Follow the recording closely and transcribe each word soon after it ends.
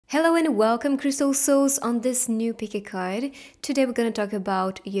Hello and welcome, Crystal Souls, on this new pick a card. Today we're going to talk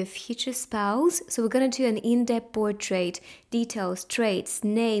about your future spouse. So we're going to do an in-depth portrait, details, traits,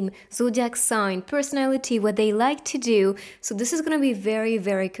 name, zodiac sign, personality, what they like to do. So this is going to be very,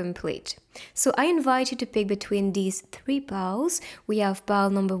 very complete. So I invite you to pick between these three piles. We have pile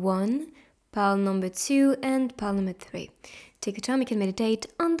number 1, pile number 2, and pile number 3. Take your time, you can meditate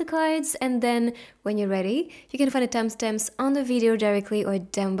on the cards, and then when you're ready, you can find the timestamps on the video directly or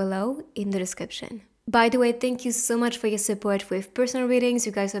down below in the description. By the way, thank you so much for your support with personal readings.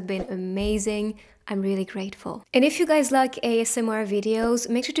 You guys have been amazing. I'm really grateful. And if you guys like ASMR videos,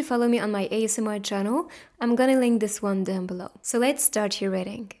 make sure to follow me on my ASMR channel. I'm gonna link this one down below. So let's start your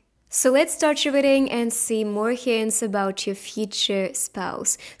reading. And see more hints about your future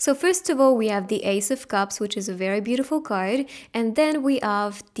spouse. So first of all, we have the Ace of Cups, which is a very beautiful card. And then we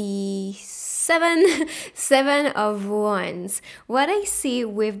have the Seven of Wands. What I see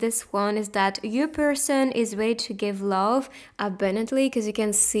with this one is that your person is ready to give love abundantly, because you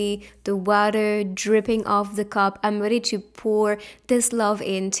can see the water dripping off the cup. I'm ready to pour this love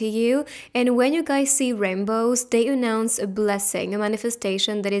into you. And when you guys see rainbows, they announce a blessing, a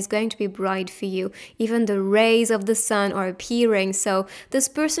manifestation that is going to be bright for you. Even the rays of the sun are appearing, so this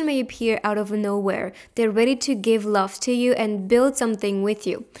person may appear out of nowhere. They're ready to give love to you and build something with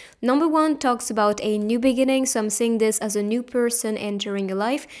you. Number 1 talks about a new beginning, so I'm seeing this as a new person entering your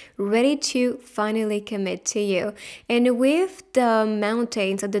life, ready to finally commit to you. And with the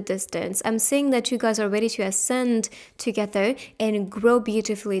mountains at the distance, I'm seeing that you guys are ready to ascend together and grow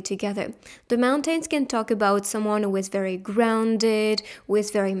beautifully together. The mountains can talk about someone who is very grounded, who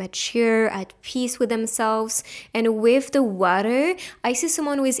is very mature, at peace with themselves. And with the water, I see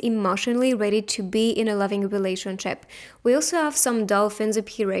someone who is emotionally ready to be in a loving relationship. We also have some dolphins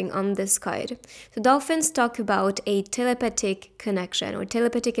appearing on this card. So dolphins talk about a telepathic connection or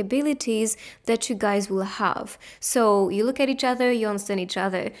telepathic abilities that you guys will have. So you look at each other, you understand each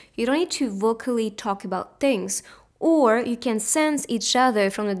other. You don't need to vocally talk about things, or you can sense each other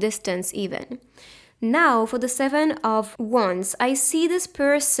from a distance even. Now, for the Seven of Wands, I see this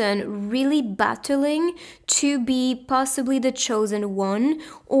person really battling to be possibly the chosen one,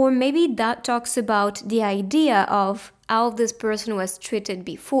 or maybe that talks about the idea of how this person was treated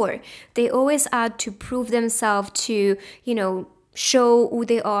before. They always had to prove themselves to, show who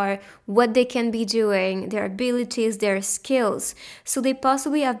they are, what they can be doing, their abilities, their skills. So they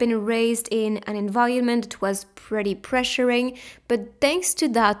possibly have been raised in an environment that was pretty pressuring, but thanks to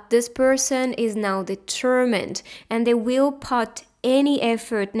that, this person is now determined and they will put any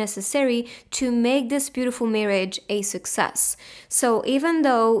effort necessary to make this beautiful marriage a success. So even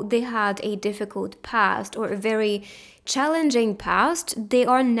though they had a difficult past or a very challenging past, they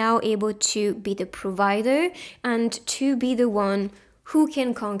are now able to be the provider and to be the one who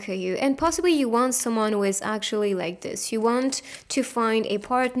can conquer you. And possibly you want someone who is actually like this. You want to find a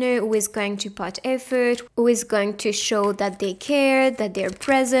partner who is going to put effort, who is going to show that they care, that they're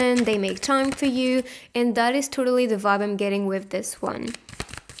present, they make time for you. And that is totally the vibe I'm getting with this one.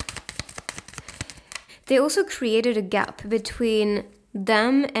 They also created a gap between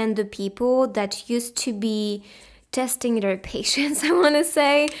them and the people that used to be testing their patience, I want to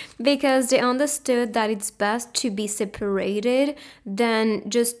say, because they understood that it's best to be separated than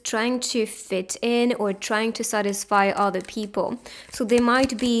just trying to fit in or trying to satisfy other people. So they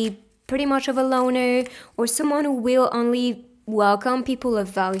might be pretty much of a loner or someone who will only welcome people of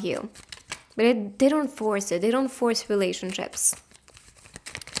value. But they don't force it. They don't force relationships.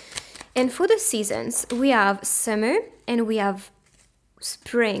 And for the seasons, we have summer and we have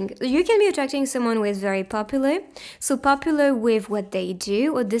spring. You can be attracting someone who is very popular, so popular with what they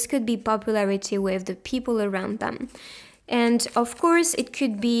do, or this could be popularity with the people around them. And of course, it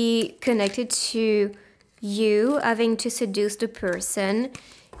could be connected to you having to seduce the person,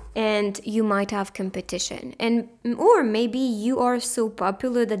 and you might have competition. Or maybe you are so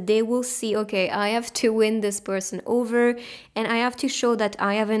popular that they will see, okay, I have to win this person over and I have to show that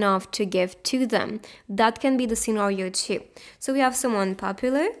I have enough to give to them. That can be the scenario too. So we have someone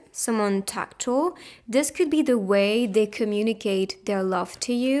popular, someone tactile. This could be the way they communicate their love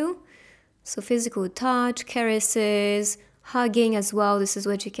to you. So physical touch, caresses, hugging as well. This is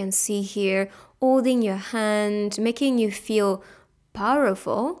what you can see here. Holding your hand, making you feel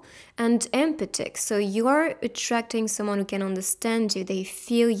powerful, and empathic. So you are attracting someone who can understand you, they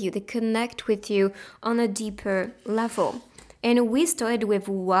feel you, they connect with you on a deeper level. And we started with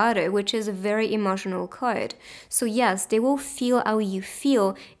water, which is a very emotional card. So yes, they will feel how you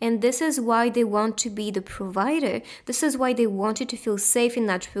feel, and this is why they want to be the provider. This is why they want you to feel safe in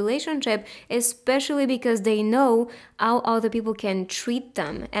that relationship, especially because they know how other people can treat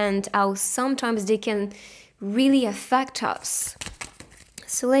them and how sometimes they can really affect us.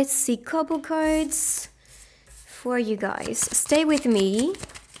 So let's see couple cards for you guys. Stay with me.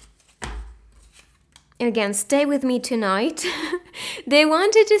 And again, stay with me tonight. They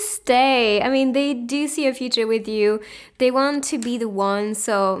wanted to stay. I mean, they do see a future with you. They want to be the one,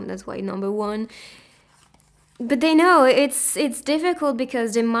 so that's why number one. But they know it's difficult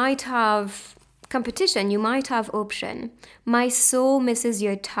because they might have competition. You might have option. My soul misses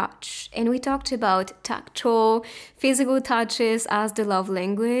your touch. And we talked about tactile, physical touches as the love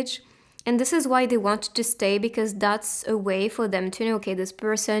language. And this is why they want to stay, because that's a way for them to know, okay, this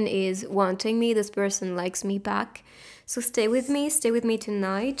person is wanting me, this person likes me back. So stay with me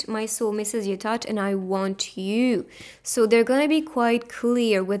tonight. My soul misses your touch and I want you. So they're going to be quite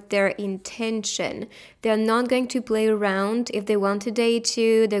clear with their intention. They're not going to play around. If they want to date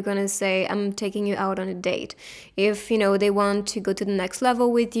you, they're going to say, I'm taking you out on a date. If, they want to go to the next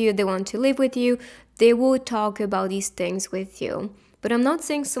level with you, they want to live with you, they will talk about these things with you. But I'm not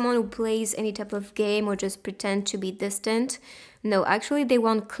saying someone who plays any type of game or just pretend to be distant. No, actually they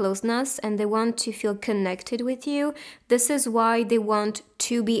want closeness and they want to feel connected with you. This is why they want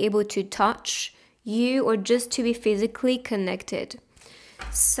to be able to touch you or just to be physically connected.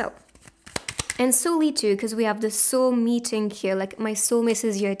 So, and soully too, because we have the soul meeting here, like my soul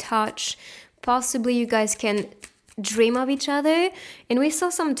misses your touch. Possibly you guys can dream of each other, and we saw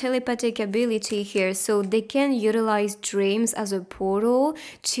some telepathic ability here, so they can utilize dreams as a portal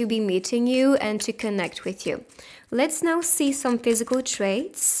to be meeting you and to connect with you. Let's now see some physical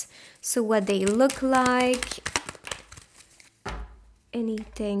traits, so what they look like,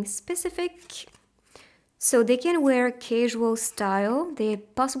 anything specific. So they can wear casual style, they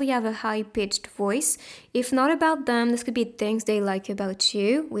possibly have a high-pitched voice. If not about them, this could be things they like about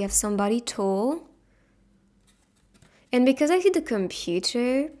you. We have somebody tall. And because I see the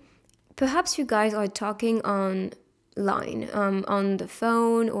computer, perhaps you guys are talking online, on the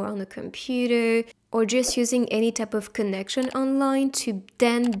phone or on the computer, or just using any type of connection online to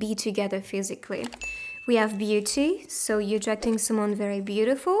then be together physically. We have beauty, so you're attracting someone very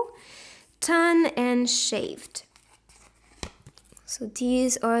beautiful, tan and shaved. So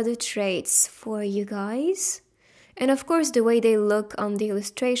these are the traits for you guys. And of course, the way they look on the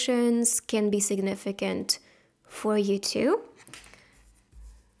illustrations can be significant for you too.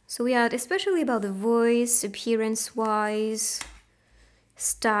 So we had especially about the voice, appearance wise,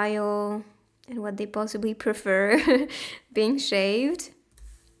 style, and what they possibly prefer being shaved.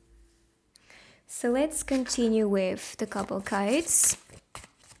 So let's continue with the couple cards.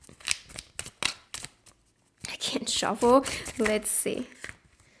 I can't shuffle. Let's see.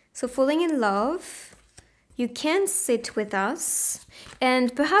 So falling in love. You can sit with us,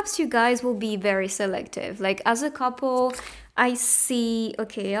 and perhaps you guys will be very selective. Like as a couple, I see,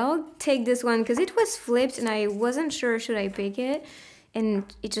 okay, I'll take this one because it was flipped and I wasn't sure should I pick it. And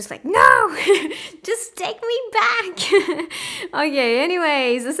it's just like, no, just take me back. Okay,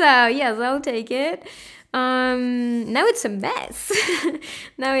 anyways, so yes, I'll take it. Now it's a mess.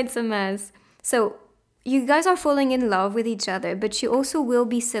 Now it's a mess. So you guys are falling in love with each other, but you also will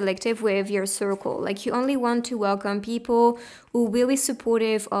be selective with your circle. Like you only want to welcome people who will be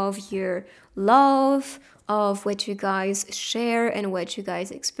supportive of your love, of what you guys share and what you guys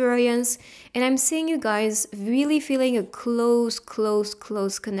experience. And I'm seeing you guys really feeling a close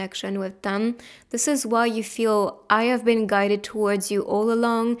connection with them. This is why you feel I have been guided towards you all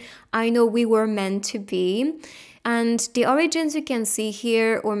along. I know we were meant to be. And the origins you can see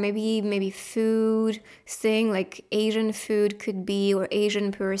here, or maybe food thing, like Asian food could be, or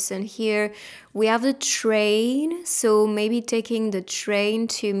Asian person here. We have the train, so maybe taking the train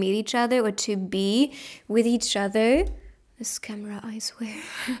to meet each other or to be with each other. This camera, I swear.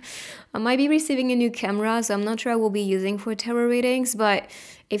 I might be receiving a new camera, so I'm not sure I will be using for tarot readings, but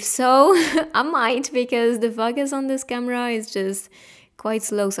if so, I might, because the focus on this camera is just quite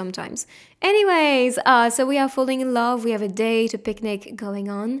slow sometimes. Anyways, so we are falling in love, we have a date, a picnic going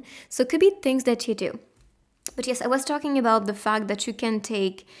on. So it could be things that you do. But yes, I was talking about the fact that you can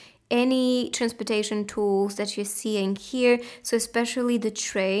take any transportation tools that you're seeing here, so especially the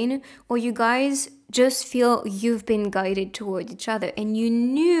train, or you guys just feel you've been guided toward each other and you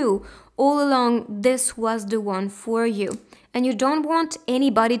knew all along this was the one for you. And you don't want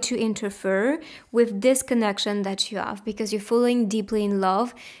anybody to interfere with this connection that you have because you're falling deeply in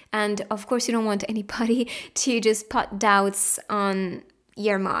love. And of course, you don't want anybody to just put doubts on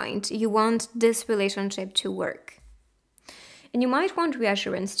your mind. You want this relationship to work. And you might want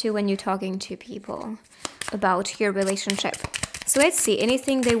reassurance too when you're talking to people about your relationship. So let's see,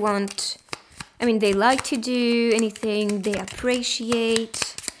 anything they want, they like to do, anything they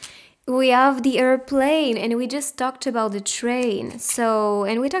appreciate. We have the airplane, and we just talked about the train.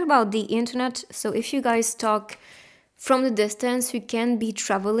 And we talked about the internet. So if you guys talk from the distance, you can be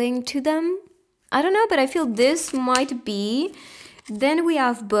traveling to them. I don't know, but I feel this might be. Then we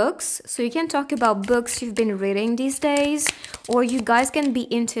have books. So you can talk about books you've been reading these days, or you guys can be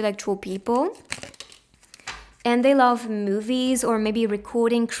intellectual people. And they love movies or maybe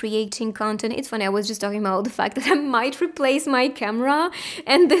recording, creating content. It's funny, I was just talking about the fact that I might replace my camera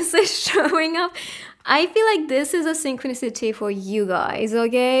and this is showing up. I feel like this is a synchronicity for you guys,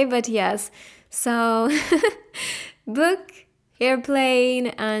 okay? But yes, so book, airplane,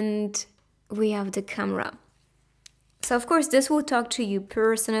 and we have the camera. So of course this will talk to you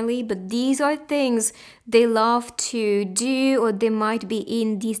personally, but these are things they love to do, or they might be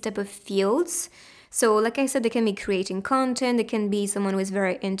in these type of fields. So like I said, they can be creating content, they can be someone who is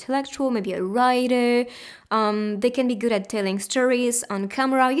very intellectual, maybe a writer, they can be good at telling stories on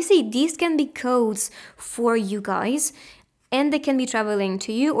camera. You see, these can be codes for you guys, and they can be traveling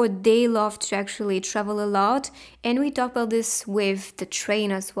to you, or they love to actually travel a lot. And we talk about this with the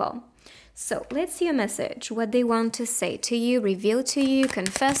train as well. So let's see a message, what they want to say to you, reveal to you,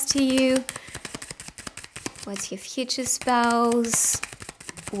 confess to you. What's your future spouse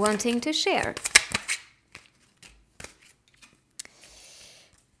wanting to share?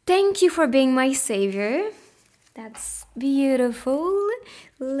 Thank you for being my savior. That's beautiful.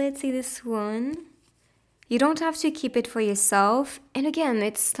 Let's see this one. You don't have to keep it for yourself. And again,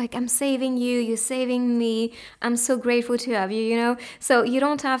 it's like I'm saving you, you're saving me. I'm so grateful to have you, you know? So you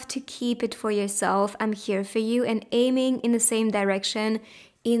don't have to keep it for yourself. I'm here for you and aiming in the same direction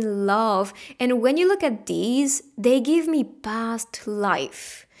in love. And when you look at these, they give me past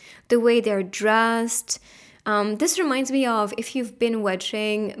life. The way they're dressed. This reminds me of, if you've been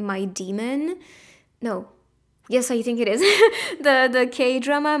watching My Demon. No. Yes, I think it is. the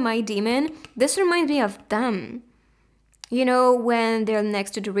K-drama, My Demon. This reminds me of them. You know, when they're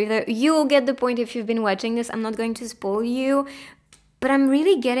next to the river. You'll get the point if you've been watching this. I'm not going to spoil you. But I'm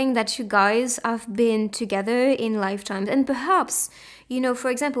really getting that you guys have been together in lifetimes. And perhaps, you know, for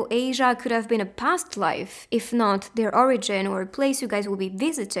example, Asia could have been a past life. If not, their origin or a place you guys will be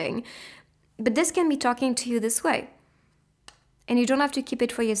visiting. But this can be talking to you this way. And you don't have to keep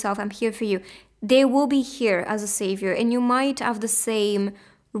it for yourself. I'm here for you. They will be here as a savior. And you might have the same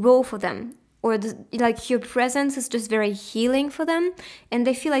role for them. Or like your presence is just very healing for them. And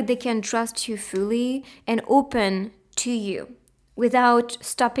they feel like they can trust you fully and open to you. Without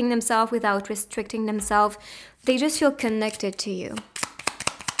stopping themselves, without restricting themselves. They just feel connected to you.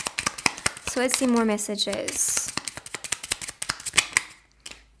 So let's see more messages.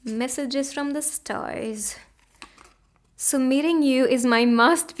 Messages from the stars. So meeting you is my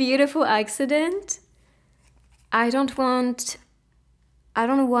most beautiful accident. I don't want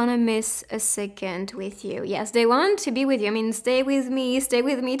to miss a second with you. Yes, they want to be with you. I mean, stay with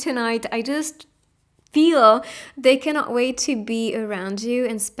me tonight. I just feel they cannot wait to be around you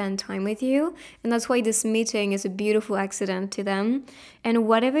and spend time with you. And that's why this meeting is a beautiful accident to them. And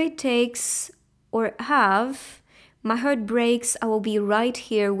whatever it takes or have, my heart breaks, I will be right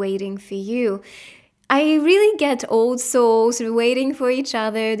here waiting for you. I really get old souls waiting for each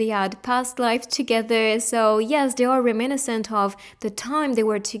other. They had past lives together. So yes, they are reminiscent of the time they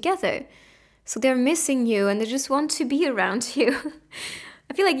were together. So they're missing you and they just want to be around you.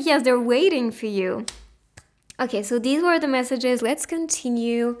 I feel like, yes, they're waiting for you. Okay, so these were the messages. Let's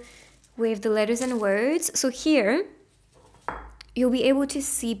continue with the letters and words. So here, you'll be able to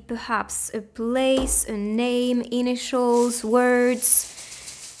see perhaps a place, a name, initials, words,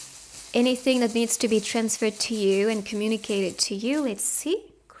 anything that needs to be transferred to you and communicated to you. Let's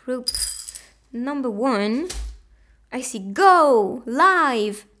see. Group number 1. I see go,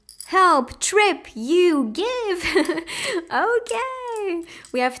 live, help, trip, you, give. Okay.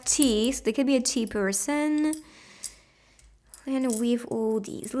 We have T, so there could be a T person. And with all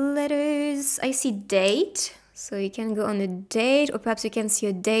these letters, I see date. So you can go on a date, or perhaps you can see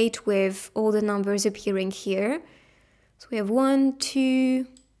a date with all the numbers appearing here. So we have 1, 2,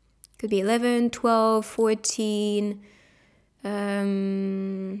 Could be 11, 12, 14.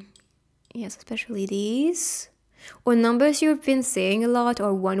 Yes, especially these. Or numbers you've been saying a lot,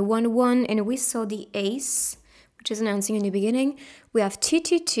 or 111. And we saw the ace, which is announcing in the beginning. We have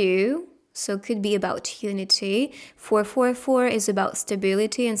 222. So could be about unity. 444 is about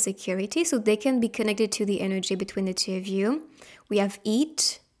stability and security. So they can be connected to the energy between the two of you. We have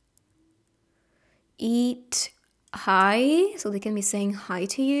eat hi. So they can be saying hi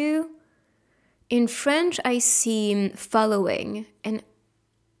to you. In French, I see following. And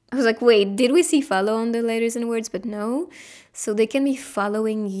I was like, wait, did we see follow on the letters and words? But no. So they can be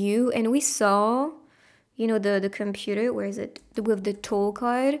following you. And we saw, you know, the computer. Where is it? With the toll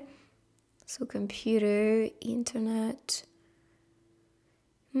card. So computer, internet.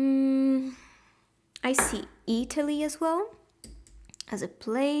 I see Italy as well as a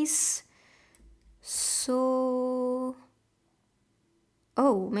place. So,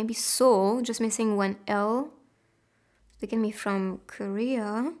 oh, maybe Seoul, just missing one L. They can be from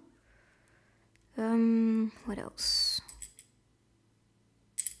Korea. What else?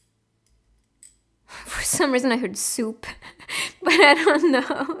 For some reason I heard soup, but I don't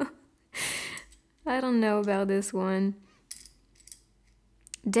know. I don't know about this one.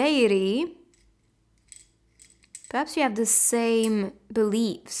 Deity. Perhaps you have the same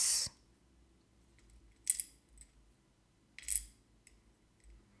beliefs.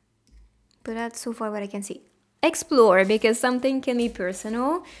 But that's so far what I can see. Explore, because something can be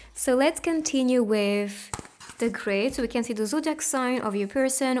personal. So let's continue with the grid. So we can see the zodiac sign of your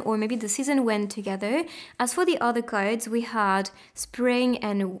person, or maybe the season went together. As for the other cards, we had spring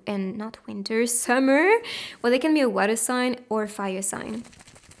and not winter, summer. Well, they can be a water sign or fire sign.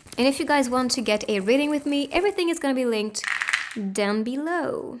 And if you guys want to get a reading with me, everything is going to be linked down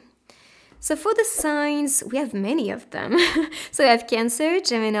below. So for the signs, we have many of them. So we have Cancer,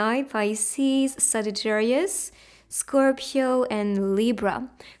 Gemini, Pisces, Sagittarius, Scorpio, and Libra.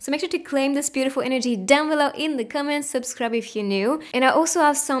 So make sure to claim this beautiful energy down below in the comments. Subscribe if you're new. And I also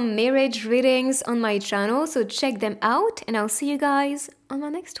have some marriage readings on my channel, so check them out. And I'll see you guys on my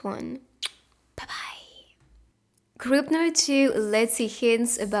next one. Bye-bye. Group number 2, let's see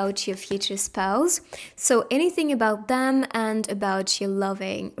hints about your future spouse. So anything about them and about your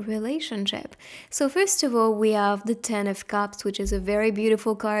loving relationship. So first of all, we have the 10 of Cups, which is a very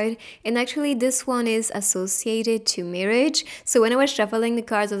beautiful card. And actually this one is associated to marriage. So when I was shuffling the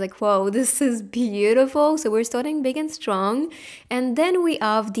cards, I was like, whoa, this is beautiful. So we're starting big and strong. And then we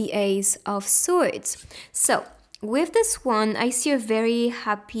have the Ace of Swords. So with this one, I see a very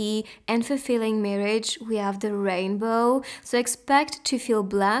happy and fulfilling marriage. We have the rainbow, so expect to feel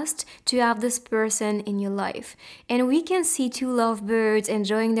blessed to have this person in your life. And we can see two lovebirds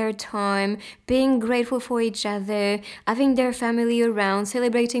enjoying their time, being grateful for each other, having their family around,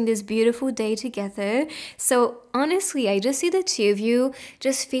 celebrating this beautiful day together. So honestly, I just see the two of you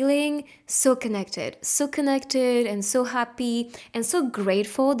just feeling so connected and so happy and so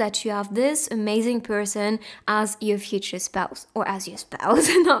grateful that you have this amazing person as your future spouse, or as your spouse,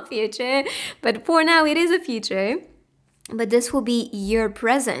 not future, but for now it is a future. But this will be your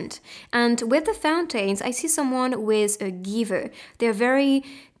present. And with the fountains, I see someone who is a giver. They're very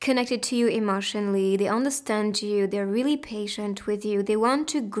connected to you emotionally. They understand you. They're really patient with you. They want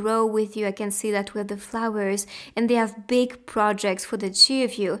to grow with you. I can see that with the flowers. And they have big projects for the two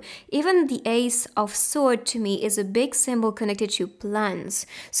of you. Even the Ace of Swords to me is a big symbol connected to plans.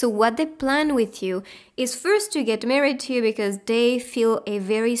 So what they plan with you is first to get married to you because they feel a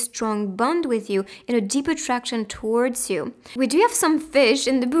very strong bond with you and a deep attraction towards you. We do have some fish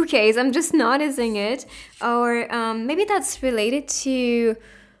in the bouquets. I'm just noticing it. Or maybe that's related to,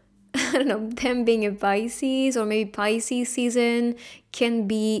 I don't know, them being a Pisces, or maybe Pisces season can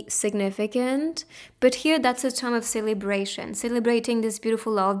be significant. But here, that's a time of celebration, celebrating this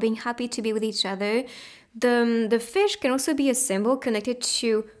beautiful love, being happy to be with each other. The fish can also be a symbol connected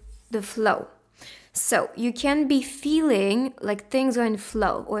to the flow. So you can be feeling like things are in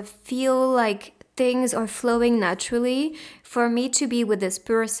flow, or feel like things are flowing naturally for me to be with this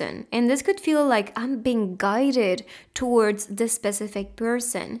person. And this could feel like I'm being guided towards this specific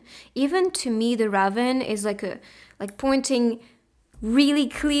person. Even to me, the raven is like pointing really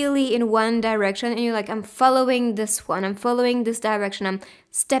clearly in one direction, and you're like, I'm following this one, I'm following this direction, I'm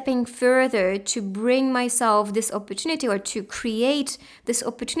stepping further to bring myself this opportunity, or to create this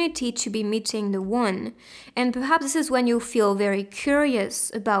opportunity to be meeting the one. And perhaps this is when you feel very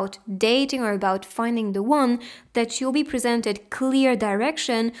curious about dating or about finding the one, that you'll be presented clear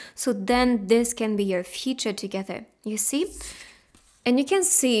direction, so then this can be your future together, you see? And you can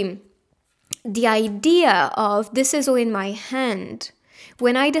see the idea of this is all in my hand.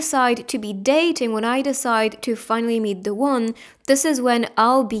 When I decide to be dating, when I decide to finally meet the one, this is when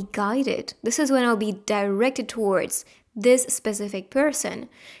I'll be guided. This is when I'll be directed towards this specific person.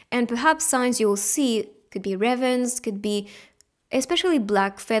 And perhaps signs you'll see could be ravens, could be especially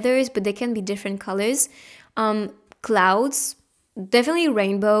black feathers, but they can be different colors. Clouds, definitely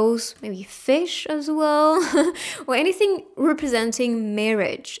rainbows, maybe fish as well, or anything representing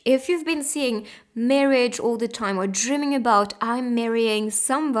marriage. If you've been seeing marriage all the time or dreaming about I'm marrying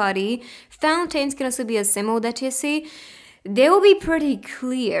somebody, fountains can also be a symbol that you see. They will be pretty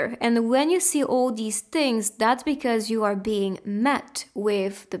clear. And when you see all these things, that's because you are being met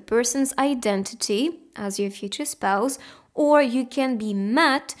with the person's identity as your future spouse, or you can be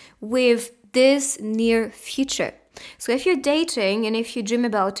met with this near future. So if you're dating and if you dream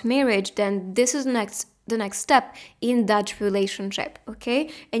about marriage, then this is the next step in that relationship, okay?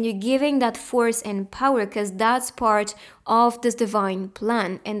 And you're giving that force and power because that's part of this divine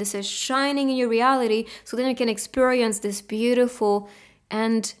plan. And this is shining in your reality so then you can experience this beautiful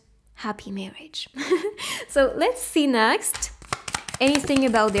and happy marriage. So let's see next. Anything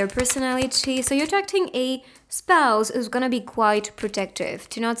about their personality. So you're attracting a spouse who's going to be quite protective.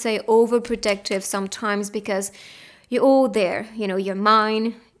 Do not say overprotective sometimes because you're all there. You know, you're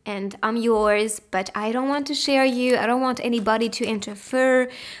mine and I'm yours, but I don't want to share you. I don't want anybody to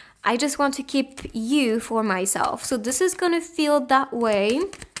interfere. I just want to keep you for myself. So this is going to feel that way.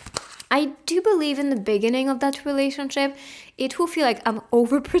 I do believe in the beginning of that relationship, it will feel like I'm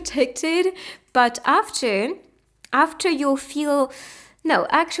overprotected, but after you'll feel, no,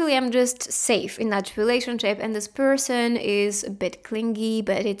 actually I'm just safe in that relationship and this person is a bit clingy,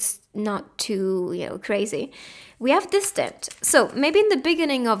 but it's not too, crazy. We have distant. So maybe in the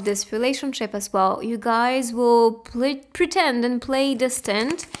beginning of this relationship as well, you guys will pretend and play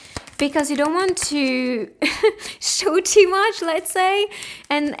distant because you don't want to show too much, let's say,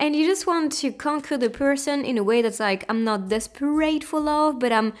 and you just want to conquer the person in a way that's like, I'm not desperate for love,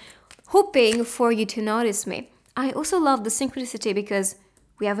 but I'm hoping for you to notice me. I also love the synchronicity because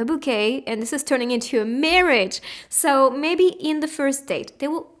we have a bouquet and this is turning into a marriage. So maybe in the first date, they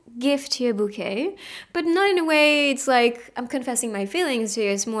will gift you a bouquet, but not in a way it's like I'm confessing my feelings to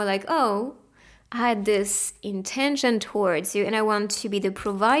you. It's more like, oh, I had this intention towards you and I want to be the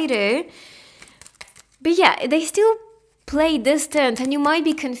provider. But yeah, they still play distant and you might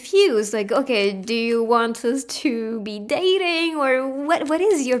be confused. Like, okay, do you want us to be dating or what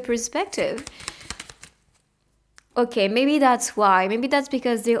is your perspective? Okay, maybe that's why. Maybe that's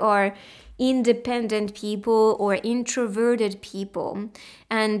because they are independent people or introverted people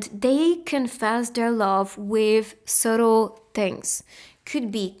and they confess their love with subtle things.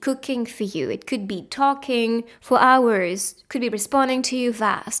 Could be cooking for you, it could be talking for hours, could be responding to you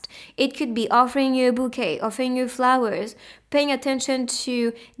fast, it could be offering you a bouquet, offering you flowers, paying attention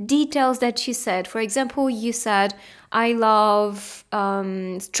to details that you said. For example, you said, I love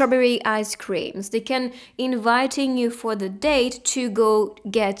strawberry ice creams. They can inviting you for the date to go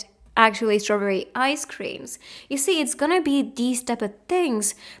get actually strawberry ice creams. You see, it's gonna be these type of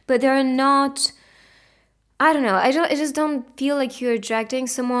things, but they're not, I don't know, I just don't feel like you're attracting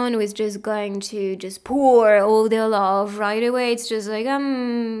someone who is just going to just pour all their love right away. It's just like,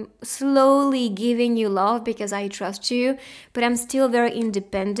 I'm slowly giving you love because I trust you, but I'm still very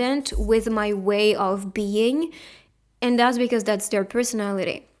independent with my way of being, and that's because that's their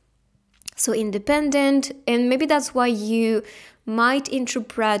personality. So independent, and maybe that's why you might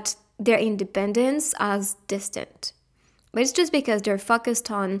interpret their independence as distant. But it's just because they're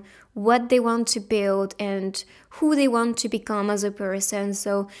focused on what they want to build and who they want to become as a person.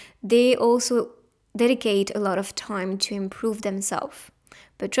 So they also dedicate a lot of time to improve themselves.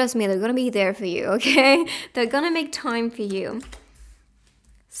 But trust me, they're going to be there for you, okay? They're going to make time for you.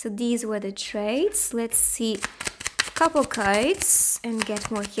 So these were the traits. Let's see a couple cards and get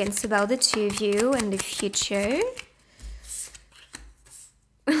more hints about the two of you and the future.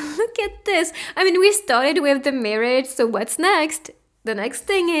 Look at this. I mean, we started with the marriage, so what's next? The next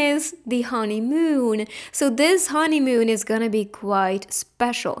thing is the honeymoon. So this honeymoon is gonna be quite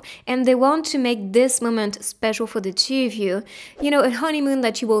special, and they want to make this moment special for the two of you. You know, a honeymoon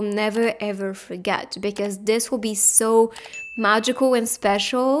that you will never ever forget, because this will be so magical and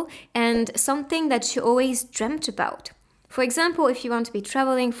special and something that you always dreamt about. For example, if you want to be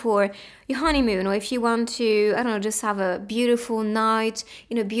traveling for your honeymoon, or if you want to, I don't know, just have a beautiful night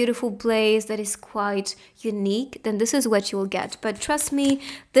in a beautiful place that is quite unique, then this is what you will get. But trust me,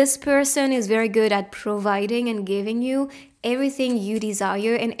 this person is very good at providing and giving you everything you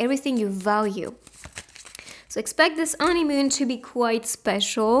desire and everything you value. So expect this honeymoon to be quite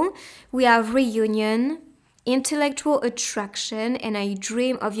special. We have reunion, intellectual attraction, and I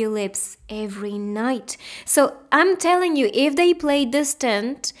dream of your lips every night. So I'm telling you, if they play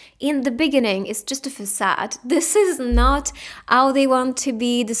distant in the beginning, it's just a facade. This is not how they want to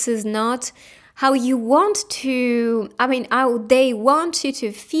be. This is not how you want to, how they want you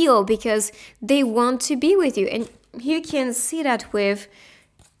to feel, because they want to be with you. And you can see that with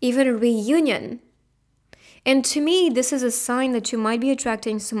even a reunion. And to me, this is a sign that you might be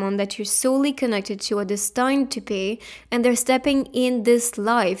attracting someone that you're solely connected to or destined to be, and they're stepping in this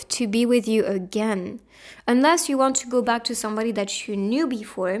life to be with you again. Unless you want to go back to somebody that you knew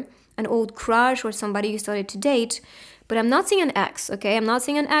before, an old crush or somebody you started to date. But I'm not seeing an ex, okay? I'm not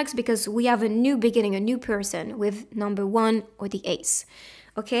seeing an ex because we have a new beginning, a new person with number 1 or the ace.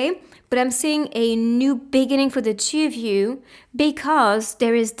 Okay, but I'm seeing a new beginning for the two of you because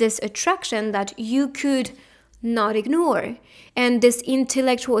there is this attraction that you could not ignore. And this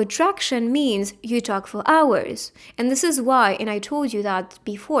intellectual attraction means you talk for hours. And this is why, and I told you that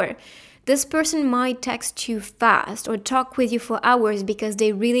before, this person might text you fast or talk with you for hours because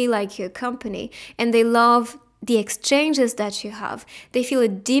they really like your company and they love the exchanges that you have. They feel a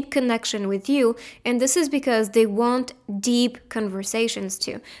deep connection with you, and this is because they want deep conversations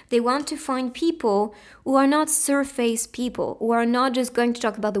too. They want to find people who are not surface people, who are not just going to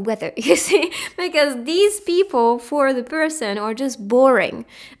talk about the weather, you see? Because these people, for the person, are just boring,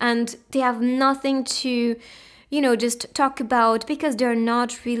 and they have nothing to, just talk about because they're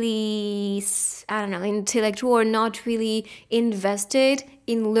not really, intellectual or not really invested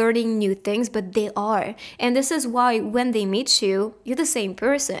in learning new things, but they are. And this is why when they meet you, you're the same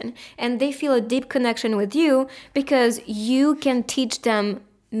person and they feel a deep connection with you because you can teach them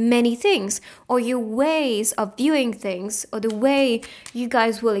many things, or your ways of viewing things, or the way you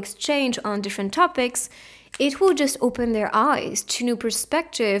guys will exchange on different topics. It will just open their eyes to new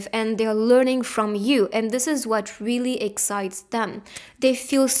perspective and they're learning from you. And this is what really excites them. They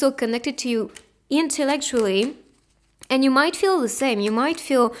feel so connected to you intellectually. And you might feel the same. You might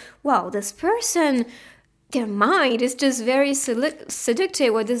feel, wow, this person, their mind is just very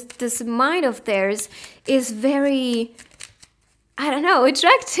seductive, or this mind of theirs is very,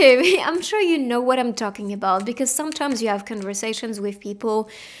 attractive. I'm sure you know what I'm talking about, because sometimes you have conversations with people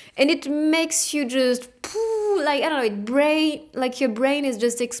and it makes you just, your brain is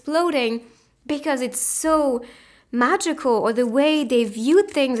just exploding because it's so magical, or the way they view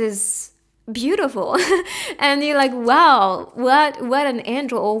things is beautiful. And you're like, wow, what an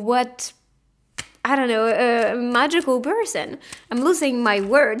angel, or what, a magical person. I'm losing my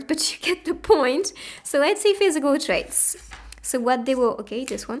words, but you get the point. So let's see physical traits. So what they will,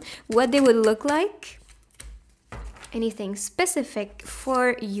 what they would look like. Anything specific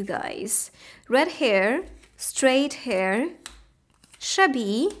for you guys. Red hair, straight hair,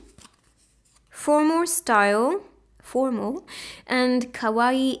 shabby, formal, and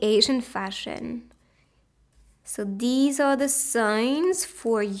kawaii Asian fashion. So these are the signs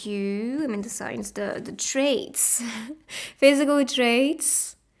for you. The traits. Physical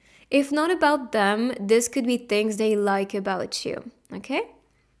traits. If not about them, this could be things they like about you. Okay?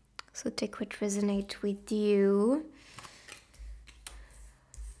 So take what resonates with you.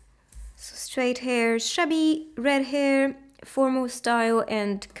 So straight hair, shabby, red hair, formal style,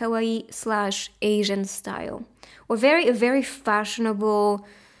 and kawaii/Asian style. Or a very fashionable,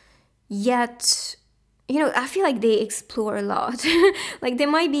 yet, I feel like they explore a lot. Like they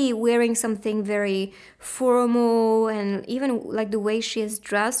might be wearing something very formal, and even like the way she is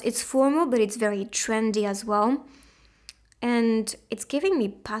dressed, it's formal, but it's very trendy as well. And it's giving me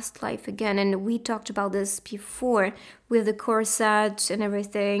past life again. And we talked about this before with the corset and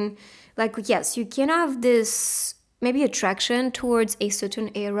everything. Like, yes, you can have this maybe attraction towards a certain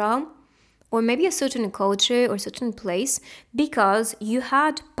era, or maybe a certain culture or certain place, because you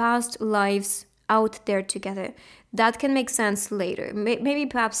had past lives out there together. That can make sense later. Maybe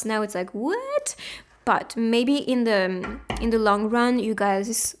perhaps now it's like, what? But maybe in the long run, you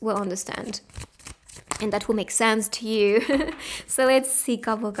guys will understand. And that will make sense to you. So let's see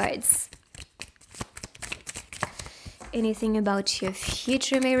couple cards. Anything about your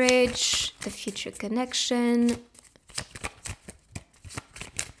future marriage, the future connection.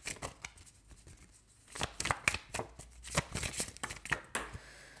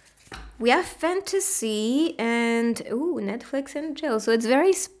 We have fantasy and Netflix and chill. So it's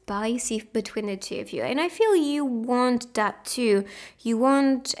very spicy between the two of you. And I feel you want that too. You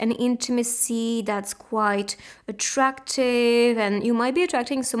want an intimacy that's quite attractive, and you might be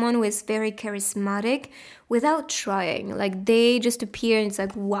attracting someone who is very charismatic without trying. Like they just appear and it's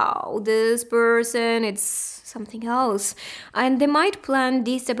like, wow, this person, it's something else. And they might plan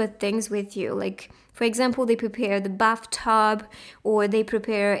these type of things with you. Like For example, they prepare the bathtub, or they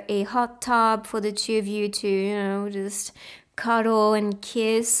prepare a hot tub for the two of you to, just cuddle and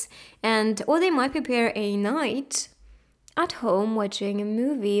kiss. Or they might prepare a night at home watching a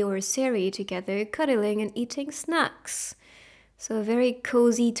movie or a series together, cuddling and eating snacks. So a very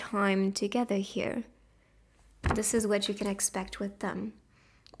cozy time together here. This is what you can expect with them.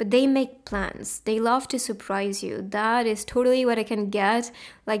 But they make plans. They love to surprise you. That is totally what I can get.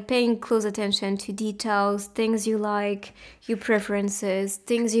 Like paying close attention to details, things you like, your preferences,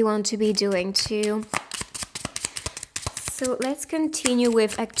 things you want to be doing too. So let's continue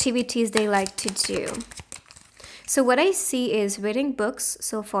with activities they like to do. So what I see is reading books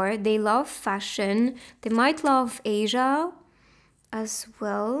so far. They love fashion. They might love Asia as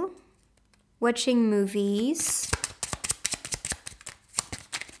well. Watching movies.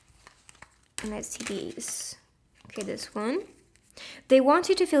 And let's see these. Okay, this one. They want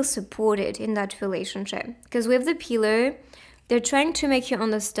you to feel supported in that relationship. Because with the peeler, they're trying to make you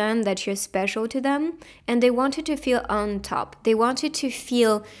understand that you're special to them. And they want you to feel on top. They want you to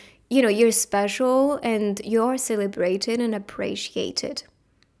feel, you're special and you're celebrated and appreciated.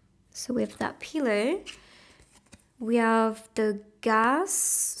 So with that peeler, we have the gas.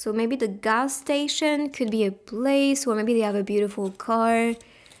 So maybe the gas station could be a place, or maybe they have a beautiful car.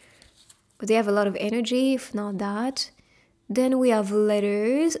 But they have a lot of energy, if not that. Then we have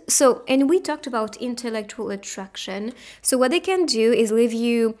letters. So, and we talked about intellectual attraction. So what they can do is leave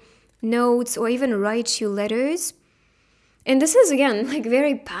you notes or even write you letters. And this is, again, like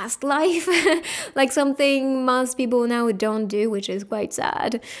very past life. Like something most people now don't do, which is quite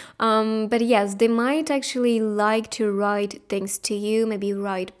sad. But yes, they might actually like to write things to you, maybe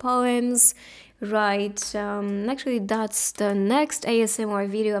write poems. Right, actually that's the next ASMR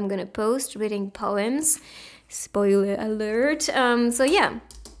video I'm gonna post, reading poems. Spoiler alert. So yeah,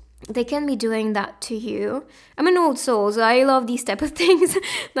 they can be doing that to you. I'm an old soul, so I love these type of things.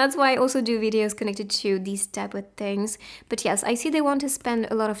 That's why I also do videos connected to these type of things. But yes, I see they want to spend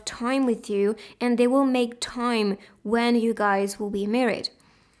a lot of time with you, and they will make time when you guys will be married.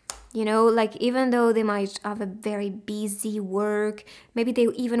 Like even though they might have a very busy work, maybe they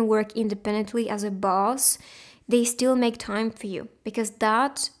even work independently as a boss, they still make time for you, because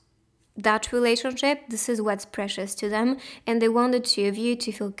that relationship, this is what's precious to them, and they want the two of you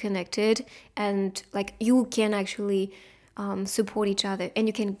to feel connected, and like you can actually support each other, and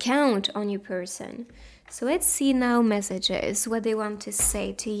you can count on your person. So let's see now messages, what they want to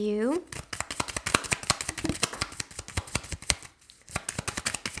say to you.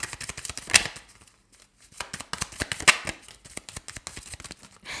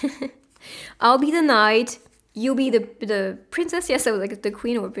 I'll be the knight, you'll be the princess. Yes, I was like the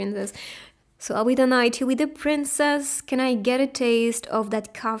queen or princess. So I'll be the knight, you'll be the princess. Can I get a taste of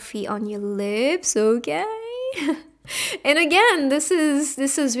that coffee on your lips? Okay. And again, this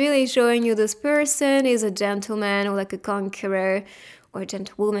is really showing you this person is a gentleman or like a conqueror or a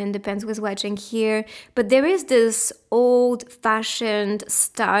gentlewoman, depends who's watching here. But there is this old-fashioned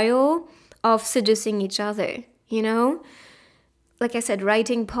style of seducing each other, Like I said,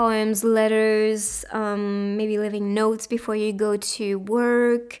 writing poems, letters, maybe leaving notes before you go to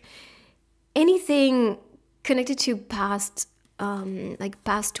work. Anything connected to past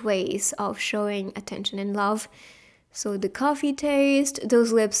ways of showing attention and love. So the coffee taste,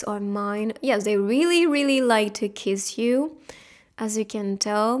 those lips are mine. Yes, they really, really like to kiss you, as you can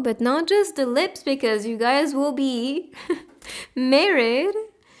tell. But not just the lips, because you guys will be married.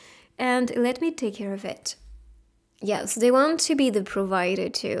 And let me take care of it. Yes, they want to be the provider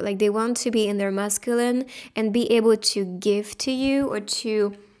too. Like they want to be in their masculine and be able to give to you or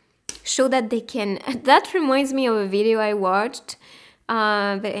to show that they can. That reminds me of a video I watched.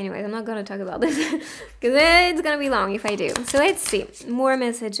 But anyway, I'm not going to talk about this because it's going to be long if I do. So let's see. More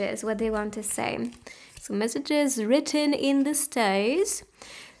messages, what they want to say. So messages written in the States.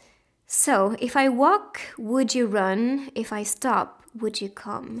 So if I walk, would you run? If I stop, would you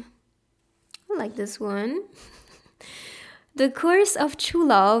come? I like this one. The course of true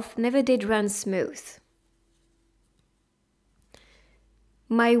love never did run smooth.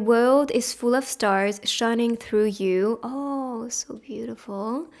 My world is full of stars shining through you. Oh, so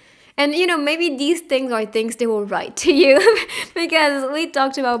beautiful. And maybe these things are things they will write to you because we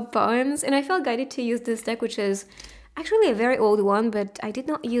talked about poems and I felt guided to use this deck, which is actually a very old one, but I did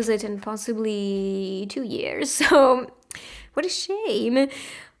not use it in possibly 2 years. So what a shame.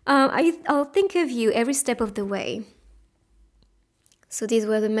 I'll think of you every step of the way. So these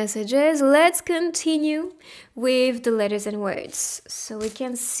were the messages. Let's continue with the letters and words. So we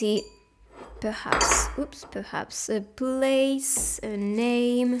can see perhaps a place, a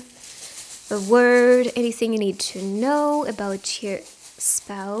name. a word, anything you need to know about your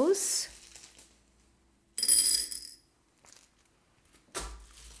spouse.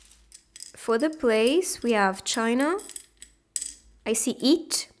 For the place, we have China. I see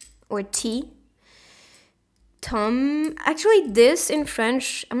eat or tea. Tom. Actually, this in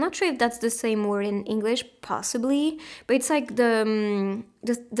French, I'm not sure if that's the same word in English, possibly, but it's like the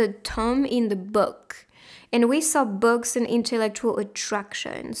Tom in the book. And we saw books and intellectual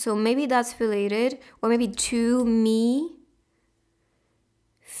attraction. So maybe that's related, or maybe to me.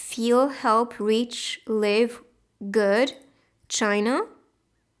 Feel, help, reach, live, good. China.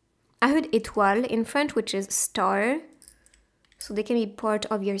 I heard étoile in French, which is star. So they can be part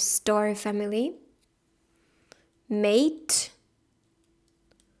of your star family. Mate.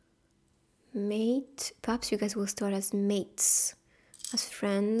 Mate. Perhaps you guys will start as mates, as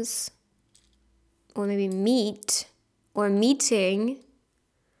friends. Or maybe meet or meeting.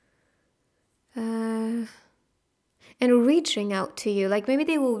 And reaching out to you. Like maybe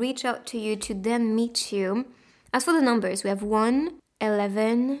they will reach out to you to then meet you. As for the numbers, we have 1,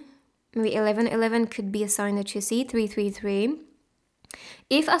 11. Maybe 11. 11 could be a sign that you see. 333.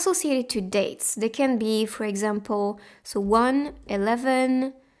 If associated to dates, they can be, for example, so 1,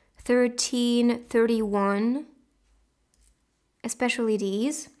 11, 13, 31, especially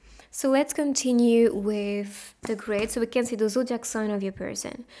these. So let's continue with the grid so we can see the zodiac sign of your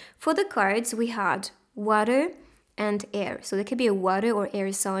person. For the cards, we had water and air. So they could be a water or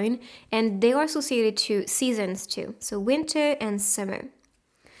air sign, and they are associated to seasons too. So winter and summer.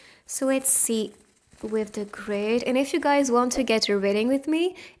 So let's see with the grid, and if you guys want to get a reading with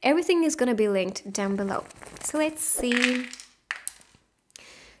me, everything is going to be linked down below. So let's see.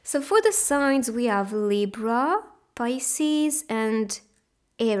 So for the signs, we have Libra, Pisces, and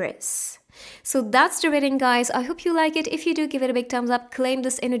Aries. So that's the reading, guys. I hope you like it. If you do, give it a big thumbs up, claim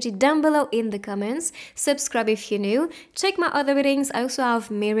this energy down below in the comments, subscribe if you're new, check my other readings. I also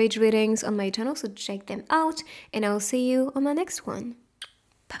have marriage readings on my channel, so check them out, and I'll see you on my next one.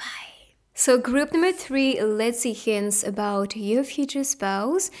 Bye bye. So group number 3, let's see hints about your future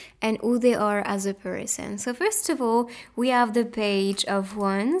spouse and who they are as a person. So first of all, we have the Page of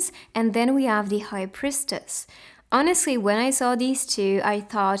Wands, and then we have the High Priestess. Honestly, when I saw these two, I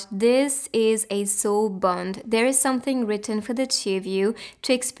thought this is a soul bond. There is something written for the two of you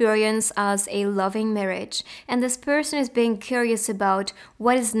to experience as a loving marriage. And this person is being curious about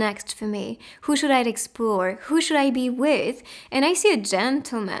what is next for me. Who should I explore? Who should I be with? And I see a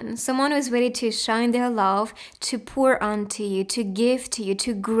gentleman, someone who is ready to shine their love, to pour onto you, to give to you,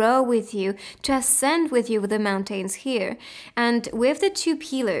 to grow with you, to ascend with you with the mountains here. And with the two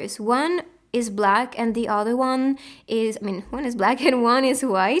pillars, one is black and the other one is, one is black and one is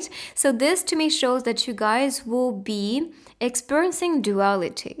white. So this to me shows that you guys will be experiencing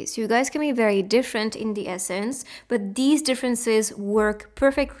dualities. You guys can be very different in the essence, but these differences work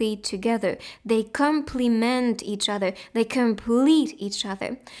perfectly together. They complement each other. They complete each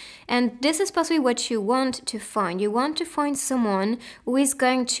other. And this is possibly what you want to find. You want to find someone who is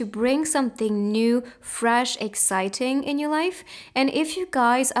going to bring something new, fresh, exciting in your life. And if you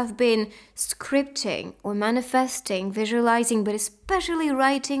guys have been scripting or manifesting, visualizing, but especially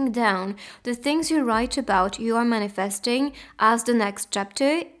writing down the things you write about, you are manifesting as the next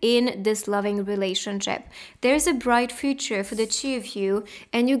chapter in this loving relationship. There's a bright future for the two of you,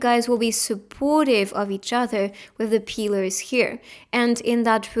 and you guys will be supportive of each other with the pillars here. And in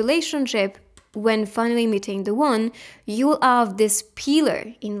that relationship, when finally meeting the one, you will have this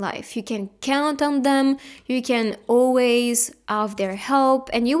pillar in life. You can count on them. You can always have their help,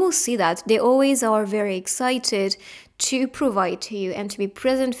 and you will see that they always are very excited to provide to you and to be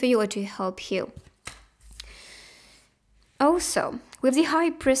present for you or to help you. Also, with the High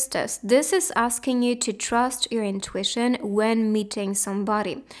Priestess, this is asking you to trust your intuition when meeting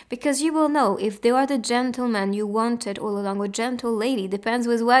somebody, because you will know if they are the gentleman you wanted all along, or gentle lady, depends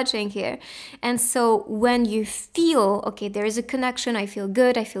who's watching here. And so when you feel, okay, there is a connection, I feel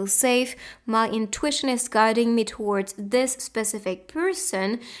good, I feel safe, my intuition is guiding me towards this specific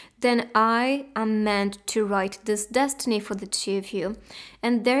person, then I am meant to write this destiny for the two of you.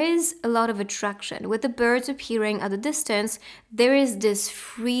 And there is a lot of attraction. With the birds appearing at a distance, there is this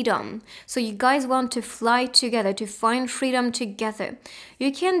freedom. So you guys want to fly together, to find freedom together.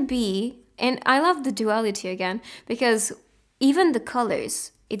 You can be, and I love the duality again, because even the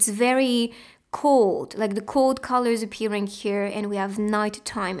colors, it's very cold, like the cold colors appearing here, and we have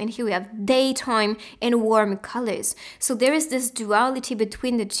nighttime, and here we have daytime and warm colors. So there is this duality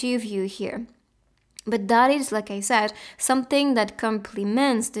between the two of you here. But that is, like I said, something that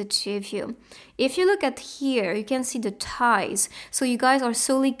complements the two of you. If you look at here, you can see the ties. So you guys are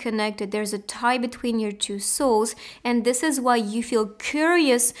solely connected. There's a tie between your two souls. And this is why you feel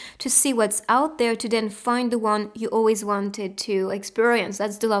curious to see what's out there to then find the one you always wanted to experience.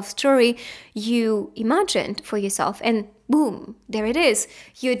 That's the love story you imagined for yourself. And boom, there it is.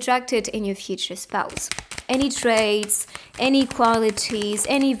 You attract it in your future spouse. Any traits, any qualities,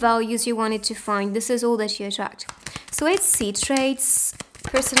 any values you wanted to find, this is all that you attract. So let's see traits,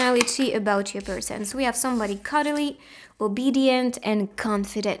 personality about your person. So we have somebody cuddly, obedient, and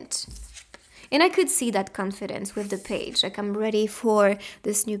confident. And I could see that confidence with the page. Like, I'm ready for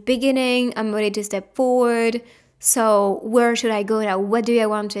this new beginning. I'm ready to step forward. So where should I go now? What do I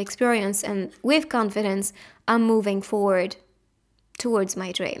want to experience? And with confidence, I'm moving forward towards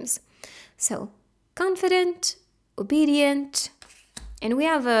my dreams. So confident, obedient, and we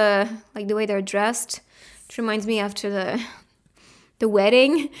have like the way they're dressed. It reminds me after the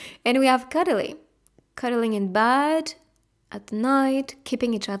wedding. And we have cuddling in bed at night,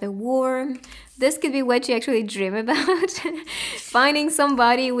 keeping each other warm. This could be what you actually dream about. Finding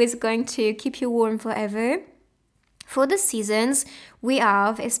somebody who is going to keep you warm forever. For the seasons, we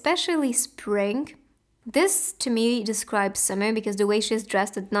have especially spring. This to me describes summer because the way she's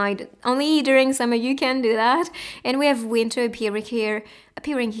dressed at night, only during summer you can do that. And we have winter appearing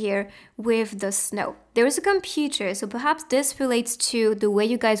here with the snow. There is a computer, so perhaps this relates to the way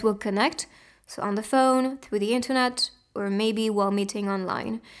you guys will connect. So on the phone, through the internet, or maybe while meeting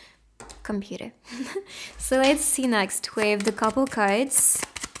online. Computer. So let's see next with the couple cards.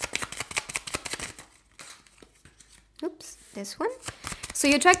 Oops, this one. So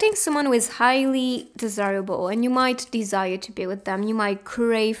you're attracting someone who is highly desirable, and you might desire to be with them. You might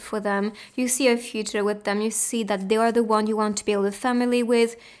crave for them. You see a future with them. You see that they are the one you want to build a family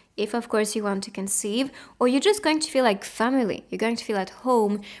with, if of course you want to conceive, or you're just going to feel like family. You're going to feel at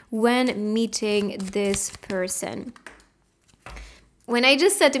home when meeting this person. When I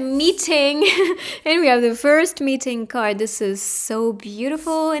just said meeting, and we have the first meeting card, this is so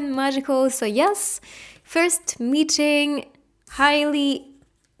beautiful and magical. So yes, first meeting, highly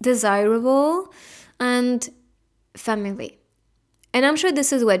desirable, and family. And I'm sure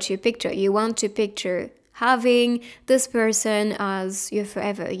this is what you picture. You want to picture having this person as your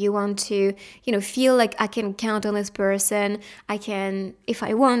forever. You want to, feel like I can count on this person. I can, if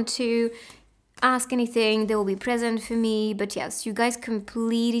I want to, ask anything, they will be present for me. But yes, you guys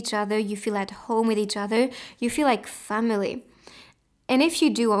complete each other. You feel at home with each other. You feel like family. And if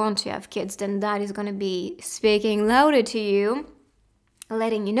you do want to have kids, then that is going to be speaking louder to you,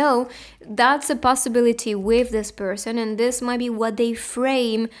 letting you know that's a possibility with this person, and this might be what they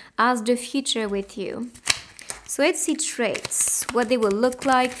frame as the future with you. So let's see traits, what they will look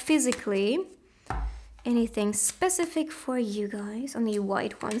like physically. Anything specific for you guys? Only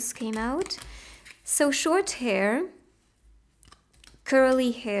white ones came out. So short hair,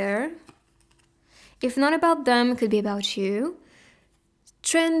 curly hair. If not about them, it could be about you.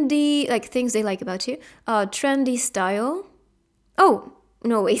 Trendy, like things they like about you. Trendy style. Oh,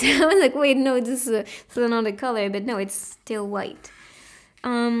 no, wait. I was like, wait, no, this is another color, but no, it's still white.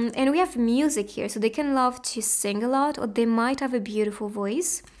 And we have music here, so they can love to sing a lot, or they might have a beautiful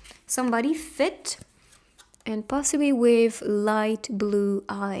voice. Somebody fit, and possibly with light blue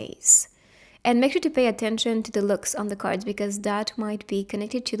eyes. And make sure to pay attention to the looks on the cards, because that might be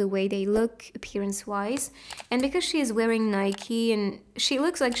connected to the way they look appearance-wise. And because she is wearing Nike and she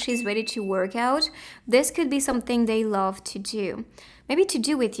looks like she's ready to work out, this could be something they love to do. Maybe to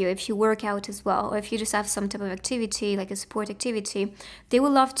do with you if you work out as well, or if you just have some type of activity, like a sport activity, they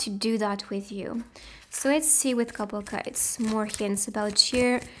will love to do that with you. So let's see with couple cards, more hints about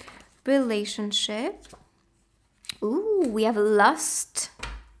your relationship. Ooh, we have lust.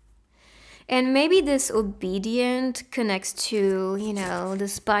 And maybe this obedient connects to, the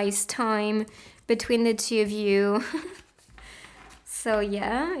spice time between the two of you. So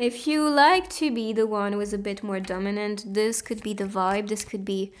yeah, if you like to be the one who is a bit more dominant, this could be the vibe, this could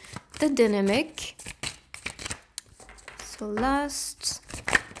be the dynamic. So lust.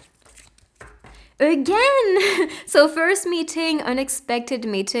 Again! So first meeting, unexpected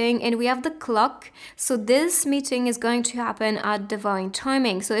meeting, and we have the clock. So this meeting is going to happen at divine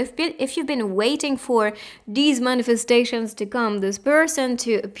timing. So if you've been waiting for these manifestations to come, this person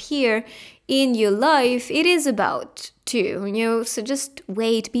to appear in your life, it is about to, so just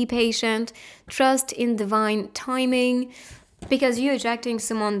wait, be patient, trust in divine timing, because you're attracting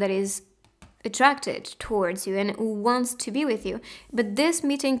someone that is attracted towards you and who wants to be with you. But this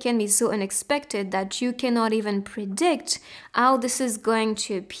meeting can be so unexpected that you cannot even predict how this is going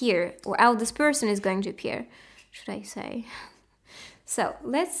to appear, or how this person is going to appear, should I say. So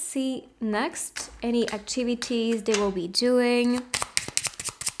let's see next any activities they will be doing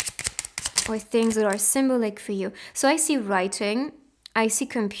or things that are symbolic for you. So I see writing, I see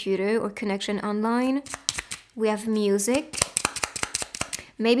computer or connection online. We have music.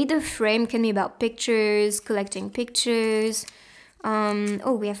 Maybe the frame can be about pictures, collecting pictures.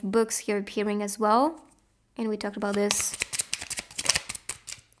 Oh, we have books here appearing as well. And we talked about this.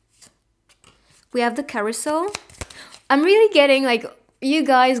 We have the carousel. I'm really getting like you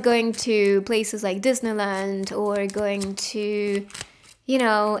guys going to places like Disneyland or going to, you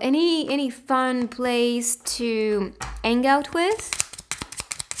know, any fun place to hang out with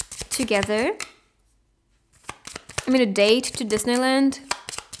together. I mean, a date to Disneyland,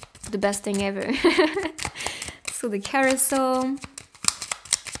 the best thing ever. So the carousel.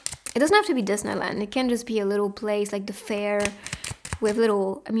 It doesn't have to be Disneyland. It can just be a little place like the fair with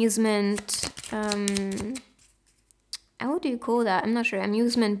little amusement. How do you call that? I'm not sure.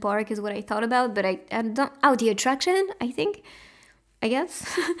 Amusement park is what I thought about, but I don't. Oh, the attraction, I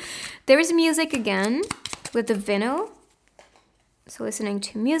guess. There is music again with the vinyl. So listening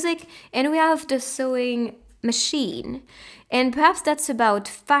to music. And we have the sewing machine. And perhaps that's about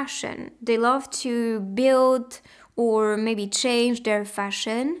fashion. They love to build or maybe change their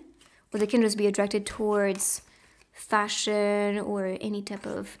fashion. Or they can just be attracted towards fashion or any type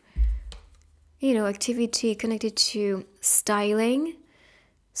of, you know, activity connected to styling.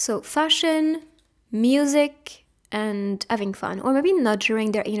 So fashion, music, and having fun. Or maybe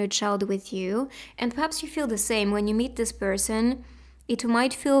nurturing their inner child with you. And perhaps you feel the same when you meet this person. It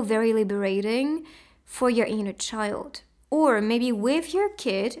might feel very liberating for your inner child. Or maybe with your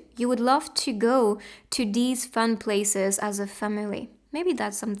kid, you would love to go to these fun places as a family. Maybe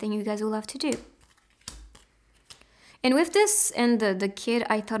that's something you guys will love to do. And with this and the kid,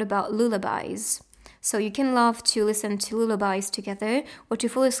 I thought about lullabies. So you can love to listen to lullabies together or to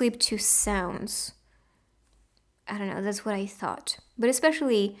fall asleep to sounds. I don't know, that's what I thought. But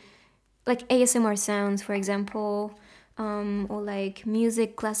especially like ASMR sounds, for example, or like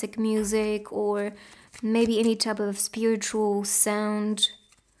music, classic music, or maybe any type of spiritual sound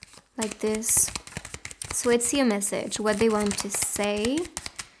like this. So let's see a message, what they want to say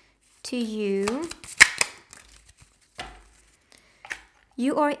to you.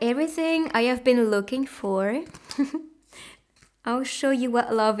 You are everything I have been looking for. I'll show you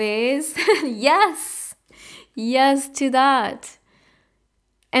what love is. Yes! Yes to that.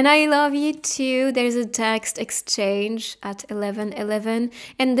 And I love you too. There's a text exchange at 11:11.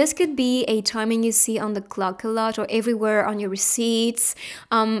 And this could be a timing you see on the clock a lot or everywhere on your receipts,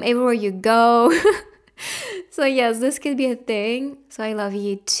 everywhere you go. So yes, this could be a thing. So I love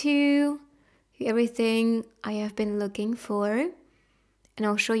you too. You're everything I have been looking for. And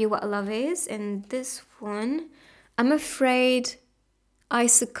I'll show you what love is. And this one, I'm afraid I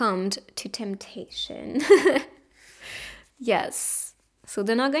succumbed to temptation. Yes. So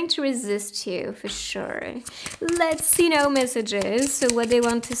they're not going to resist you, for sure. Let's see now messages. So what they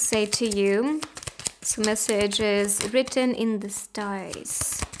want to say to you. So messages written in the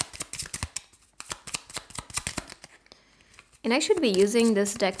stars. And I should be using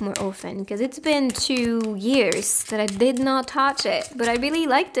this deck more often because it's been 2 years that I did not touch it. But I really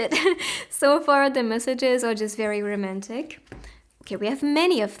liked it. So far the messages are just very romantic. Okay, we have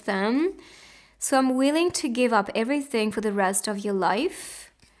many of them. So I'm willing to give up everything for the rest of your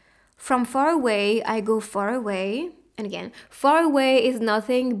life. From far away, I go far away. And again, far away is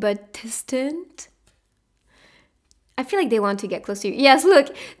nothing but distant. I feel like they want to get close to you. Yes,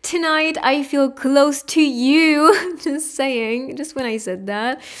 look, tonight I feel close to you. Just saying, just when I said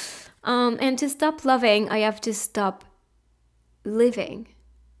that. And to stop loving, I have to stop living.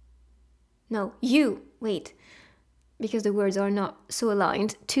 No, you, wait. Because the words are not so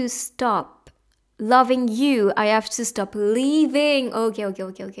aligned. To stop loving you, I have to stop leaving.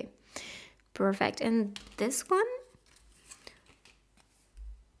 Okay. Perfect. And this one?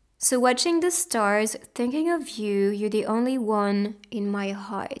 So watching the stars, thinking of you, you're the only one in my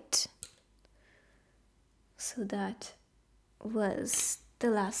heart. So that was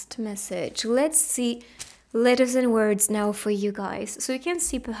the last message. Let's see letters and words now for you guys. So you can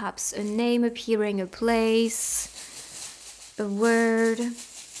see perhaps a name appearing, a place, a word.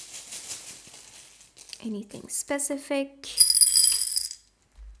 Anything specific?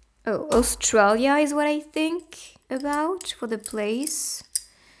 Oh, Australia is what I think about for the place.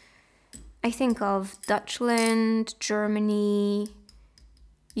 I think of Dutchland, Germany,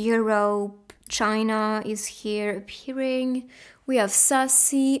 Europe, China is here appearing. We have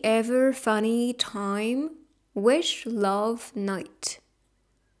sassy, ever, funny, time, wish, love, night.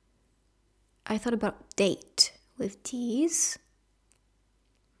 I thought about date with these.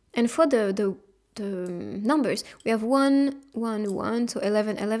 And for the numbers, we have 1, 1, 1, so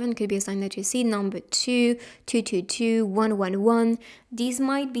 11, 11 could be a sign that you see. Number 2, 2, 2, 2, 1, 1, 1. These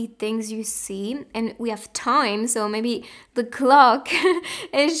might be things you see. And we have time, so maybe the clock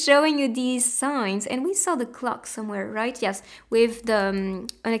is showing you these signs. And we saw the clock somewhere, right? Yes, with the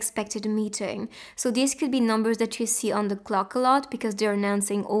unexpected meeting. So these could be numbers that you see on the clock a lot because they're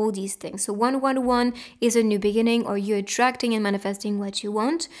announcing all these things. So 1, 1, 1 is a new beginning, or you're attracting and manifesting what you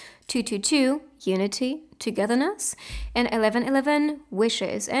want. 2, 2, 2, unity, togetherness, and 11, 11,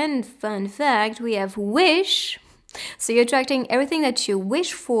 wishes. And fun fact, we have wish, so you're attracting everything that you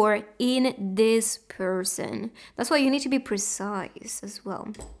wish for in this person. That's why you need to be precise as well.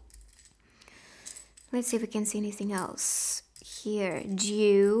 Let's see if we can see anything else here.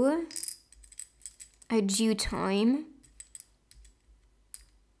 Due, a due time.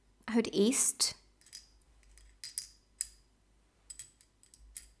 I heard east.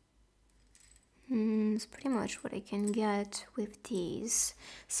 It's pretty much what I can get with these.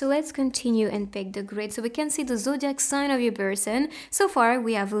 So let's continue and pick the grid. So we can see the zodiac sign of your person. So far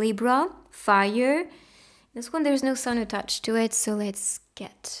we have Libra, fire. This one there's no sun attached to it, so let's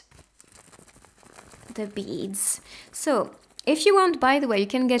get the beads. So if you want, by the way, you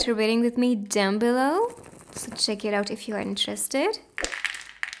can get a reading with me down below. So check it out if you are interested.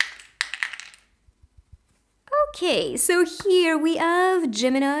 Okay, so here we have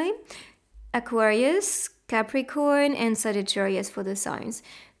Gemini, Aquarius, Capricorn, and Sagittarius for the signs.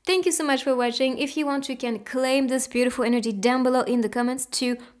 Thank you so much for watching. If you want, you can claim this beautiful energy down below in the comments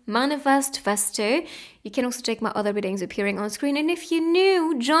to manifest faster. You can also check my other readings appearing on screen. And if you're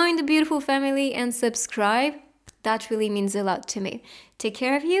new, join the beautiful family and subscribe. That really means a lot to me. Take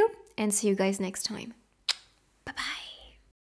care of you and see you guys next time.